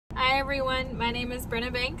Hi everyone, my name is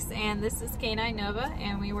Brenna Banks and this is K9 Nova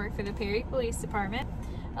and we work for the Perry Police Department.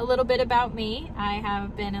 A little bit about me, I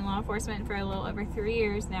have been in law enforcement for a little over 3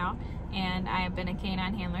 years now and I have been a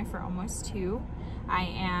K9 handler for almost 2. I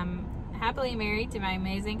am happily married to my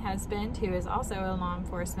amazing husband who is also in law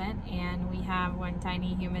enforcement, and we have one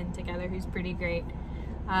tiny human together who's pretty great.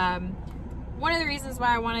 One of the reasons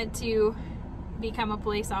why I wanted to become a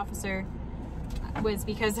police officer was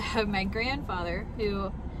because of my grandfather,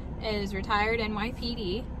 who is retired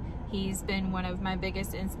NYPD. He's been one of my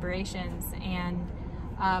biggest inspirations, and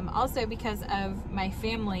also because of my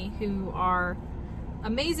family, who are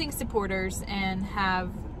amazing supporters and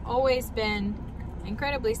have always been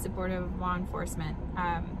incredibly supportive of law enforcement.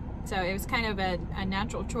 So it was kind of a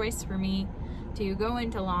natural choice for me to go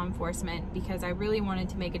into law enforcement because I really wanted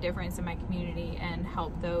to make a difference in my community and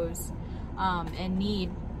help those in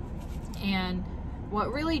need. And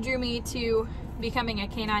what really drew me to becoming a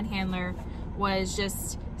K9 handler was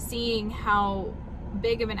just seeing how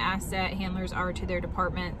big of an asset handlers are to their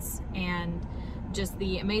departments and just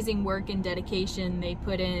the amazing work and dedication they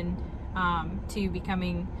put in to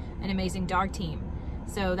becoming an amazing dog team.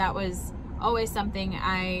 So that was always something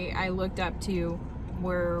I looked up to,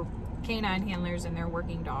 were K9 handlers and their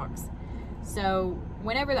working dogs. So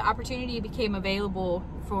whenever the opportunity became available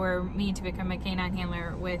for me to become a K9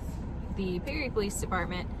 handler with the Perry Police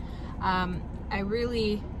Department, I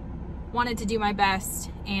really wanted to do my best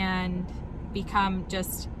and become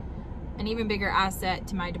just an even bigger asset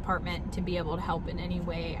to my department to be able to help in any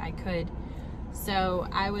way I could. So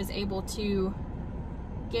I was able to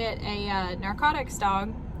get a narcotics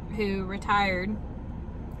dog who retired,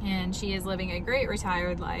 and she is living a great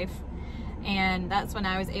retired life, and that's when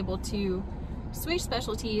I was able to switch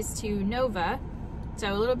specialties to Nova.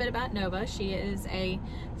 So a little bit about Nova. She is a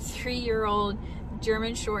 3-year-old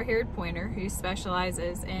German short-haired pointer who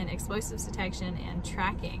specializes in explosives detection and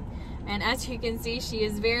tracking. And as you can see, she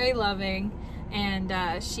is very loving, and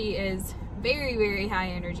she is very, very high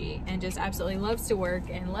energy and just absolutely loves to work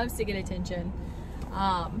and loves to get attention.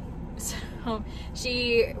 So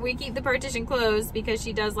we keep the partition closed because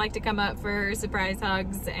she does like to come up for her surprise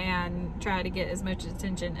hugs and try to get as much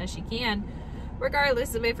attention as she can,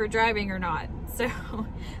 regardless of if we're driving or not. So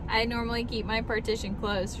I normally keep my partition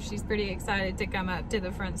closed, so she's pretty excited to come up to the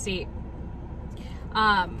front seat.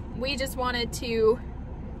 We just wanted to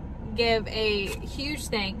give a huge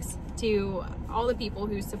thanks to all the people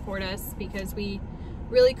who support us, because we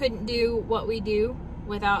really couldn't do what we do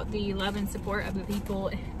without the love and support of the people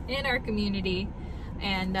in our community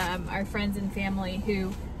and our friends and family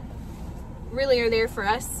who really are there for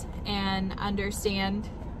us and understand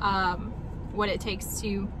what it takes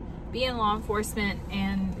to be in law enforcement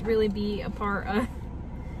and really be a part of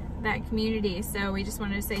that community. So we just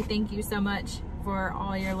wanted to say thank you so much for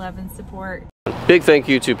all your love and support. Big thank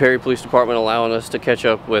you to Perry Police Department allowing us to catch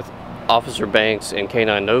up with Officer Banks and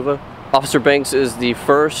K9 Nova. Officer Banks is the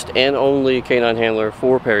first and only K9 handler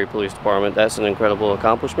for Perry Police Department. That's an incredible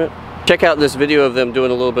accomplishment. Check out this video of them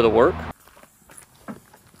doing a little bit of work.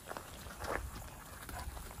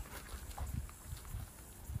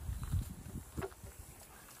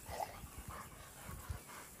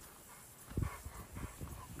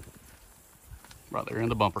 Right there in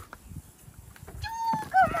the bumper. Come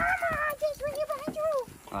on, just bring it behind you.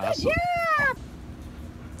 Awesome. Good job.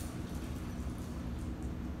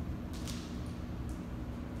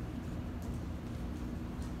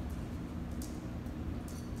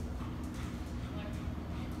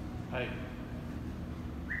 Hey.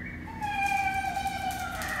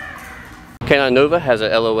 K9 Nova has a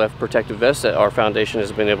LOF protective vest that our foundation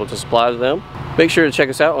has been able to supply to them. Make sure to check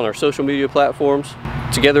us out on our social media platforms.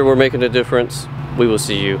 Together we're making a difference. We will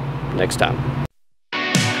see you next time.